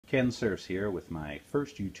Ken Surfs here with my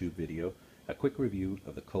first YouTube video, a quick review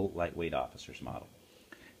of the Colt Lightweight Officers model.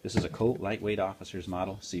 This is a Colt Lightweight Officers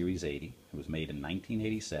model, Series 80. It was made in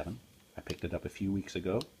 1987. I picked it up a few weeks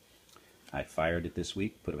ago. I fired it this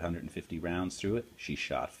week, put 150 rounds through it. She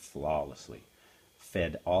shot flawlessly.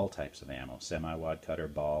 Fed all types of ammo, semi-wad cutter,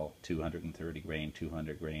 ball, 230 grain,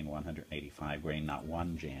 200 grain, 185 grain, not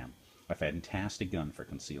one jam. A fantastic gun for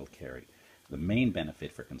concealed carry. The main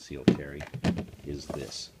benefit for concealed carry is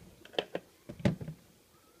this.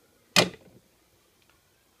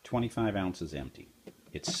 25 ounces empty.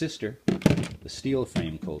 Its sister, the steel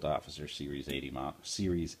frame Colt Officer Series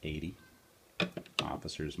 80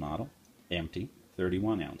 Officers model, empty,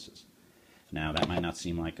 31 ounces. Now that might not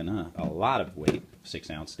seem like a lot of weight,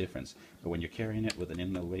 6-ounce difference, but when you're carrying it with an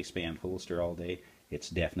in-the-waistband holster all day, it's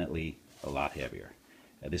definitely a lot heavier.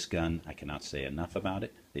 This gun, I cannot say enough about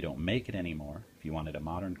it. They don't make it anymore. If you wanted a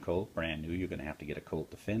modern Colt, brand new, you're going to have to get a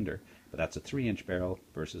Colt Defender, but that's a 3-inch barrel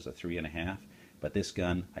versus a 3.5. But this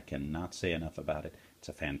gun, I cannot say enough about it. It's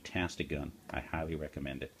a fantastic gun. I highly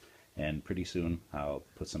recommend it. And pretty soon, I'll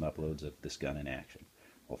put some uploads of this gun in action.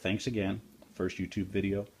 Well, thanks again. First YouTube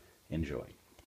video. Enjoy.